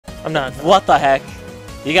I'm not. What the heck?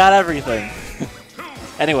 You got everything.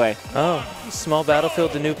 Anyway. Oh, small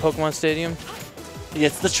battlefield, the new Pokemon Stadium.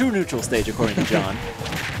 It's the true neutral stage, according to John.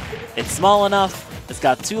 It's small enough, it's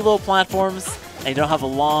got 2 little platforms, and you don't have a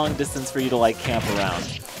long distance for you to, like, camp around.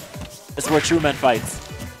 It's where true men fight.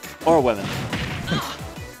 Or women.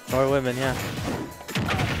 Or women, yeah.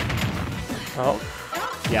 Oh.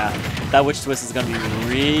 Yeah, that witch twist is going to be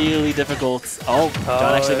really difficult. Oh,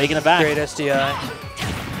 John actually making it back. Great SDI.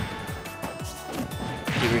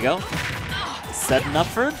 Here we go. Setting up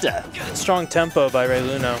for a death. Strong tempo by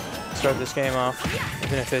Reyluno to start this game off,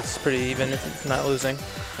 even if it's pretty even, if it's not losing.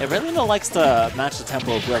 Yeah, Reyluno likes to match the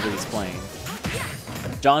tempo of whoever he's playing.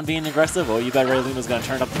 John being aggressive, oh, you bet Reyluno's going to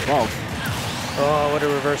turn up the 12. Oh, what a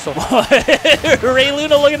reversal.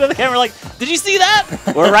 Reyluno looking at the camera like, did you see that?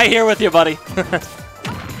 We're right here with you, buddy.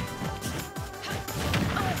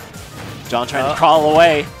 John trying to crawl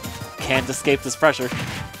away. Can't escape this pressure.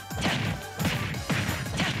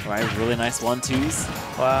 All right, really nice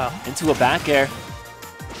 1-2s. Wow. Into a back air.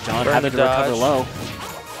 John having to recover low.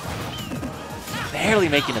 Barely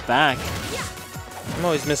making it back. I'm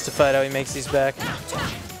always mystified how he makes these back.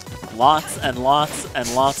 Lots and lots and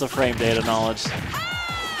lots of frame data knowledge.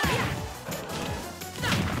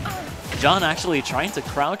 John actually trying to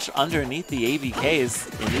crouch underneath the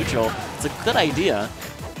ABKs in neutral. It's a good idea.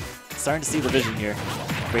 Starting to see the vision here.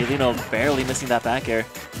 Reyluno barely missing that back air.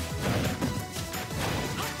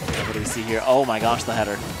 What do we see here? Oh my gosh, the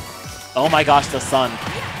header. Oh my gosh, the sun.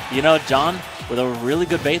 You know, John with a really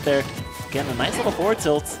good bait there. Getting a nice little forward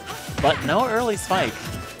tilt, but no early spike.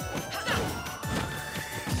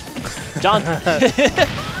 John,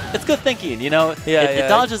 it's good thinking, you know? Yeah, it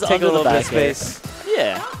dodges take under a little the bit of back air. space.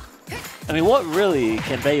 Yeah. I mean, what really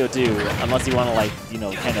can Bayo do unless you want to, like, you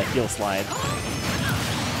know, kind of heel slide?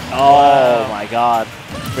 Oh my god.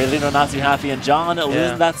 Reyluno not too happy, and John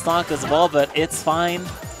losing that stock as well, but it's fine.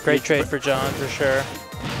 Great trade for John, for sure.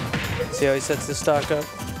 See how he sets the stock up?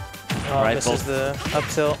 Oh, right, misses the up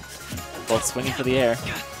tilt. Both swinging for the air.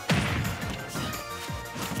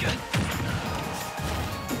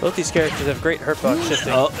 Both these characters have great hurtbox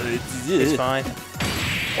shifting. Oh, it's fine.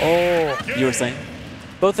 Oh. You were saying?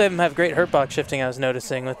 Both of them have great hurtbox shifting, I was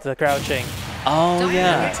noticing, with the crouching. Oh, Don't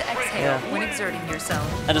yeah. forget to exhale when exerting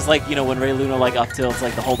yourself. And it's like, you know, when Reyluno like up tilts,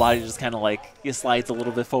 like the whole body just kind of like, he slides a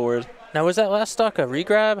little bit forward. Now, was that last stock a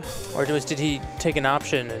regrab? Or did he take an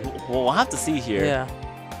option? And well, we'll have to see here. yeah.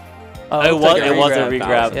 Oh, It was a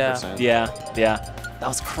regrab. Yeah. Yeah. That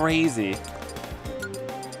was crazy.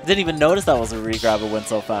 Didn't even notice that was a regrab. It went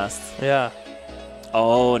so fast. Yeah.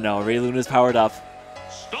 Oh no, Reyluno's powered up.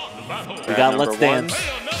 We got Let's Dance.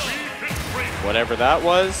 Whatever that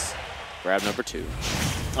was, grab number 2.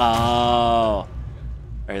 Oh.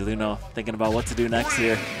 Reyluno thinking about what to do next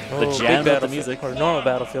here. The jam of the music. Or normal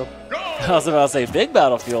battlefield. I was about to say big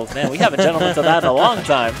battlefield. Man, we haven't gentlemen to that in a long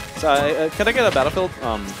time. So, could I get a battlefield?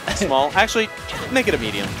 Small. Actually, make it a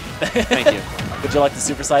medium. Thank you. Would you like to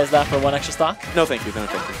supersize that for 1 extra stock? No, thank you. No,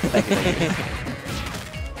 thank you. Thank you, thank you.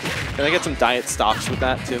 Can I get some diet stocks with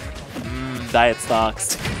that, too? Diet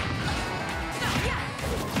stocks.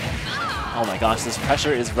 Oh my gosh, this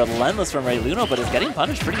pressure is relentless from Reyluno, but it's getting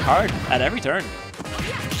punished pretty hard at every turn.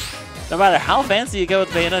 No matter how fancy you go with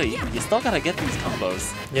Bayonetta, you still gotta get these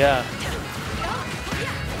combos. Yeah.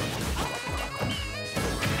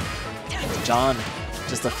 John,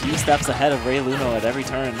 just a few steps ahead of Reyluno at every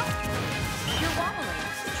turn. You're wobbling,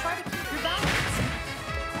 so try to keep your balance.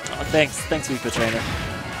 Oh, thanks, Weeklies trainer.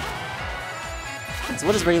 So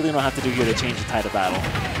what does Reyluno have to do here to change the tide of battle?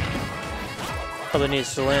 Probably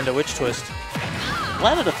needs to land a witch twist.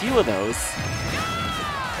 Landed a few of those,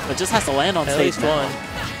 but just has to land on at stage least now. one.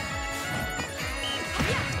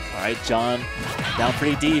 All right, John, down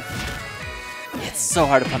pretty deep. It's so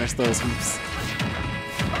hard to punish those hoops.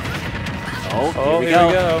 Oh, here we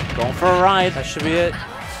go. Going for a ride. That should be it.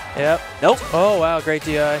 Yep. Nope. Oh, wow, great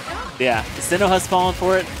DI. Yeah, Xeno has fallen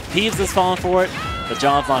for it. Peeves has fallen for it, but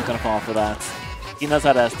John's not going to fall for that. He knows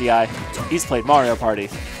how to SDI. He's played Mario Party.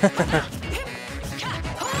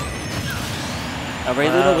 Now,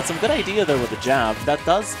 Reyluno with some good idea there with the jab. That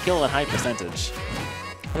does kill at high percentage.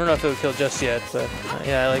 I don't know if it would kill just yet, but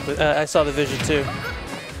yeah, I saw the vision too.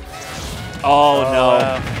 Oh no.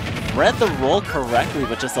 Wow. Read the roll correctly,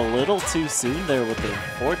 but just a little too soon there with the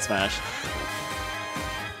forward smash.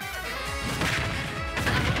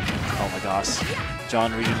 Oh my gosh.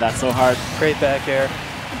 John reading that so hard. Great back air.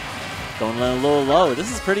 Going a little low.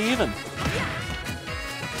 This is pretty even.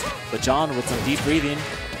 But John with some deep breathing.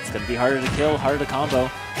 It's going to be harder to kill, harder to combo.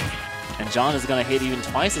 And John is going to hit even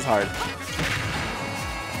twice as hard.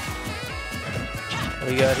 What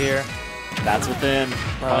do we got here? That's within.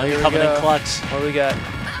 Oh, here we Coming go. in clutch. What do we got?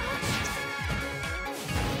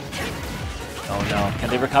 Oh no. Can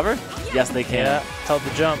they recover? Yes, they can. Yeah, held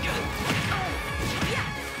the jump.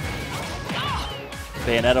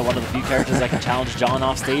 Bayonetta, one of the few characters that can challenge John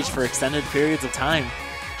off stage for extended periods of time.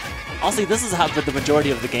 Honestly, this is how the majority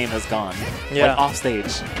of the game has gone. Yeah. Like off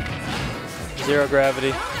stage. Zero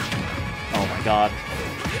gravity. Oh my god.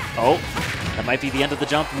 Oh, that might be the end of the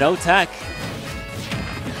jump. No tech.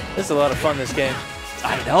 This is a lot of fun, this game.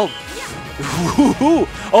 I know.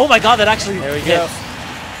 Oh my god, that actually There we hit. go.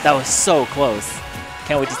 That was so close.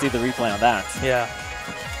 Can't wait to see the replay on that. Yeah.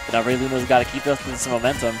 But now Reyluno's got to keep up with some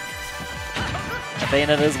momentum.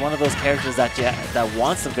 Bayonetta is one of those characters that that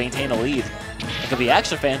wants to maintain a lead. It can be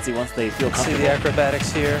extra fancy once they feel See comfortable. the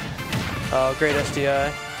acrobatics here. Oh, great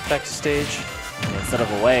SDI. Back to stage. Instead of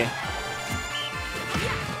away.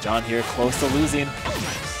 John here close to losing.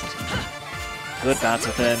 Good bounce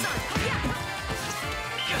within.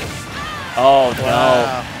 Oh no.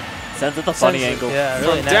 Wow. Sends it the funny Sends it- angle. Yeah,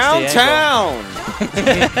 really From nasty angle. downtown!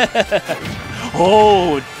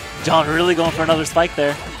 Oh, John really going for another spike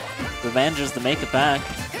there. But manages to make it back.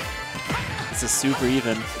 This is super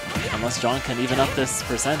even, unless John can even up this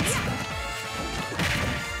percent.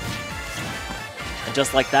 And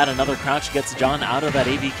just like that, another crouch gets John out of that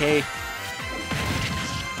ABK.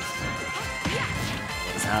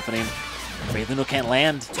 What is happening? Reyluno can't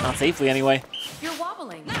land, not safely anyway. You're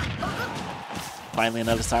wobbling. Finally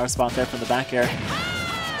another sour spot there from the back air.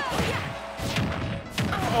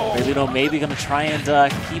 Reyluno maybe going to try and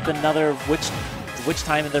keep another witch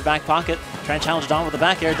time in their back pocket. Try and challenge John with the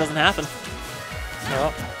back air. It doesn't happen.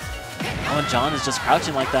 Oh, Oh, and John is just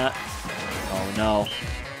crouching like that. Oh no.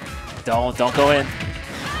 Don't go in.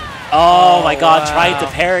 Oh my god, wow. tried to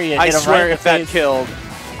parry and I hit him swear right in if the that face. killed,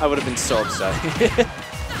 I would have been so upset.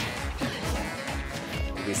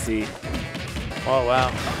 We see. oh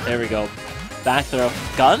wow. There we go. Back throw.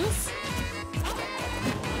 Guns?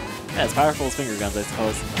 Yeah, it's powerful as finger guns, I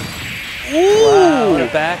suppose. Wow, what a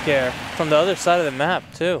back air. From the other side of the map,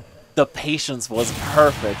 too. The patience was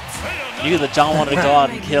perfect. You knew that John wanted to go out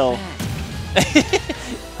and kill.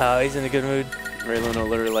 Oh, he's in a good mood. Reyluno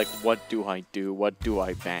literally like, what do I do? What do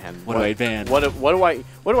I ban? What do I ban? What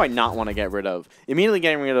do I not want to get rid of? Immediately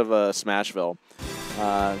getting rid of Smashville.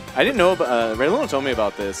 I didn't know about Reyluno told me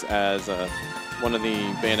about this as one of the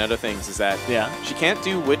Bayonetta things is that Yeah. she can't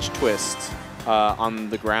do witch twist on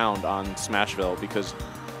the ground on Smashville because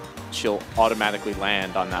she'll automatically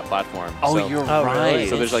land on that platform. Oh, so, you're Oh, right. really?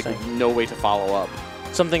 so there's like Interesting. no way to follow up.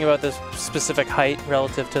 Something about this specific height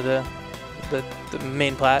relative to the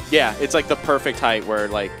main plat. Yeah, it's like the perfect height where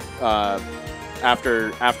like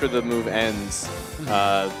after the move ends,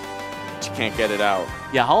 she can't get it out.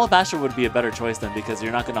 Yeah, Hollow Basher would be a better choice then because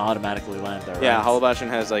you're not going to automatically land there, Yeah, right? Hollow Bastion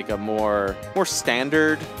has like a more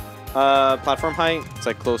standard platform height. It's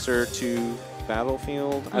like closer to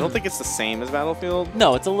Battlefield. I don't think it's the same as Battlefield.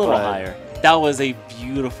 No, it's a little But- higher. That was a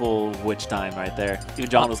beautiful witch time right there. Even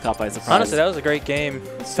John was caught by surprise. Honestly, that was a great game.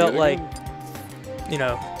 Felt the like, you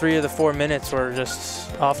know, 3 of the 4 minutes were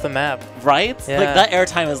just off the map. right? Yeah. Like that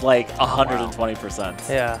airtime is like 120%.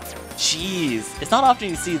 Yeah. Jeez. It's not often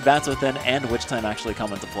you see Bats Within and Witch Time actually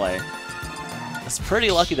come into play. It's pretty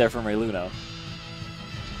lucky there from Reyluno.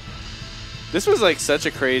 This was like such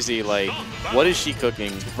a crazy like, what is she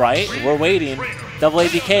cooking? Right? We're waiting. Double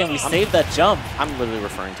ABK and we saved that jump. I'm literally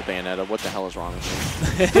referring to Bayonetta. What the hell is wrong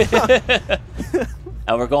with me?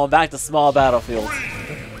 And we're going back to small battlefield.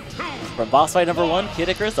 From boss fight number 1, Kid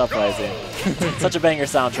Icarus Uprising. Such a banger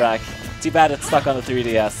soundtrack. Too bad it's stuck on the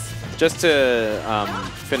 3DS. Just to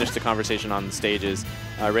finish the conversation on the stages,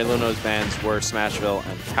 Reyluno's bans were Smashville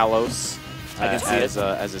and Kalos I can see as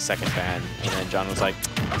a second ban. And then John was like,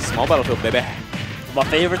 small battlefield, baby. My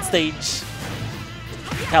favorite stage.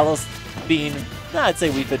 Kalos being, I'd say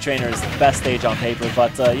Wii Fit Trainer's best stage on paper,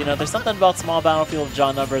 but you know, there's something about small battlefield and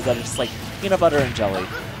John numbers that are just like peanut butter and jelly,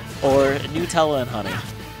 or Nutella and honey.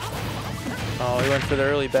 Oh, he went for the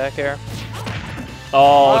early back air.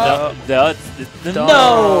 Oh, no, no,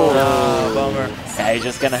 Oh, bummer. Yeah, you're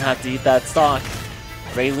just gonna have to eat that stock.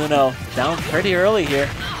 Reyluno down pretty early here.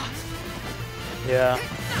 Yeah.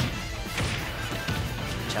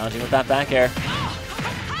 Challenging with that back air.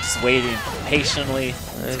 Just waiting patiently.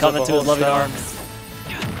 It's He's coming up a to his whole loving star. arms.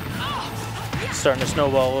 Starting to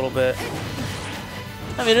snowball a little bit.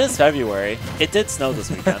 I mean, it is February. It did snow this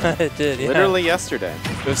weekend. It did, yeah. Literally yesterday.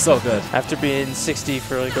 It was so good. After being 60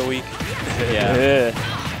 for like a week. Yeah.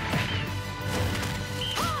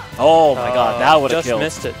 Oh my god, that would have just killed.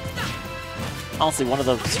 missed it. Honestly, one of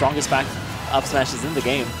the strongest back up smashes in the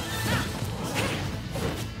game.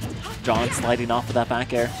 John sliding off with that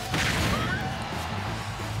back air.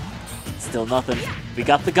 Still nothing. We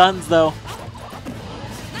got the guns, though.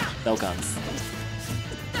 No guns.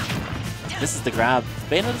 This is the grab.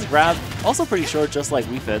 Bayonetta's grab, also pretty short, just like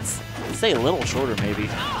Wii Fit's. I'd say a little shorter, maybe.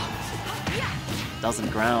 Doesn't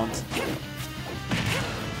ground.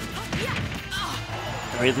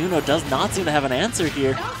 Reyluno does not seem to have an answer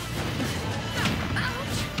here.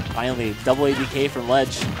 Finally, double ADK from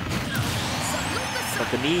ledge. But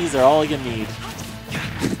the knees are all you need.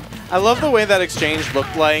 I love the way that exchange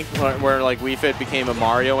looked like, where like Wii Fit became a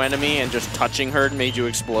Mario enemy and just touching her made you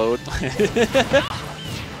explode.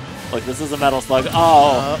 Look, this is a Metal Slug.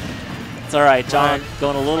 Oh, it's all right, John.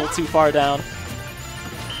 Going a little too far down.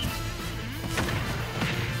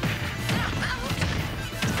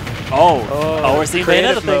 Oh, we're seeing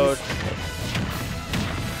Bayonetta mode. things.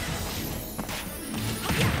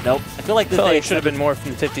 Nope. I feel like this should have been more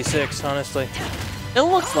from 56, honestly. It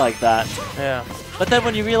looks like that. Yeah. But then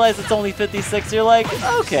when you realize it's only 56, you're like,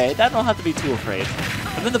 okay, that don't have to be too afraid.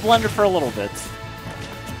 I'm in the blender for a little bit.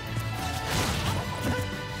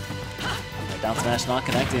 Down smash not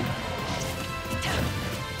connecting.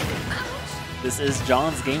 This is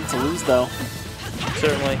John's game to lose, though.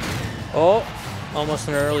 Certainly. Oh, almost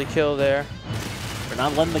an early kill there. We're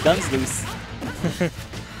not letting the guns loose.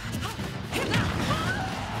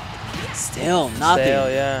 Still nothing.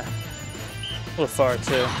 Stale, yeah. A little far,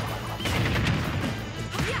 too.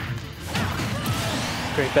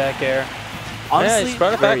 Great back air. Honestly, yeah, he's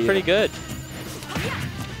brought it back very pretty even. good.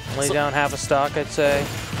 Lay down half a stock, I'd say.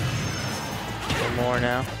 A little more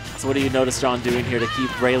now. So what do you notice John doing here to keep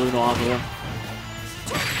Reyluno off of him?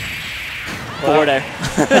 Well, Forward air.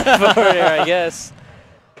 Forward air, I guess.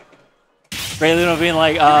 Reyluno being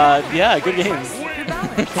like, yeah, good games.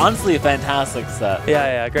 Honestly, a fantastic set.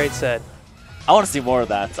 Yeah, great set. I want to see more of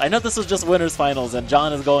that. I know this was just winners finals and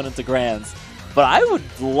John is going into grands, but I would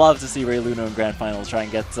love to see Reyluno in grand finals try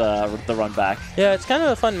and get the run back. Yeah, it's kind of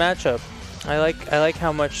a fun matchup. I like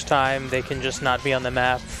how much time they can just not be on the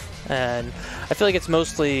map, and I feel like it's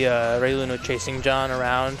mostly Reyluno chasing John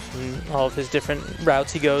around and all of his different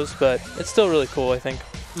routes he goes, but it's still really cool, I think.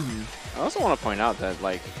 Mm-hmm. I also want to point out that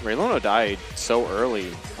like Reyluno died so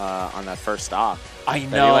early on that first stock. I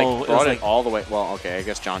That know. he like brought it all the way. Well, okay, I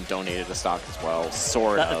guess John donated a stock as well,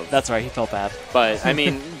 sort of. That's right. He felt bad. But I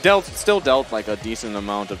mean, still dealt like a decent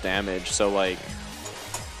amount of damage. So like,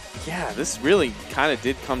 yeah, this really kind of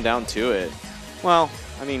did come down to it. Well,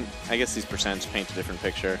 I mean, I guess these percents paint a different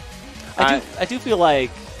picture. I do feel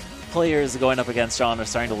like players going up against John are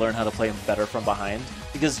starting to learn how to play him better from behind,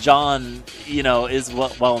 because John, you know, is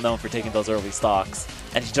well known for taking those early stocks,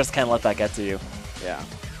 and you just can't let that get to you. Yeah.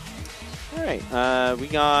 All right,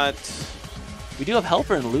 we do have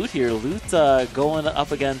Helper and Loot here. Loot going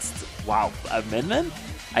up against, wow, a Min-Min?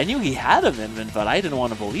 I knew he had a Min-Min, but I didn't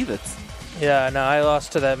want to believe it. Yeah, no, I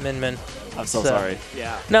lost to that Min-Min. I'm so sorry.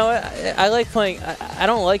 Yeah. No, I like playing. I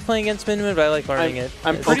don't like playing against Min-Min, but I like learning it.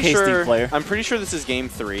 I'm pretty Okay, sure. Steve player. I'm pretty sure this is game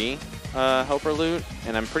 3, Helper Loot,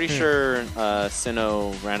 and I'm pretty sure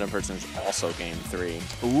Xeno Random Person is also game 3.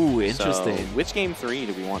 Ooh, interesting. So, which game 3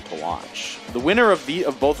 do we want to watch? The winner of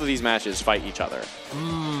both of these matches fight each other.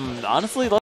 Honestly,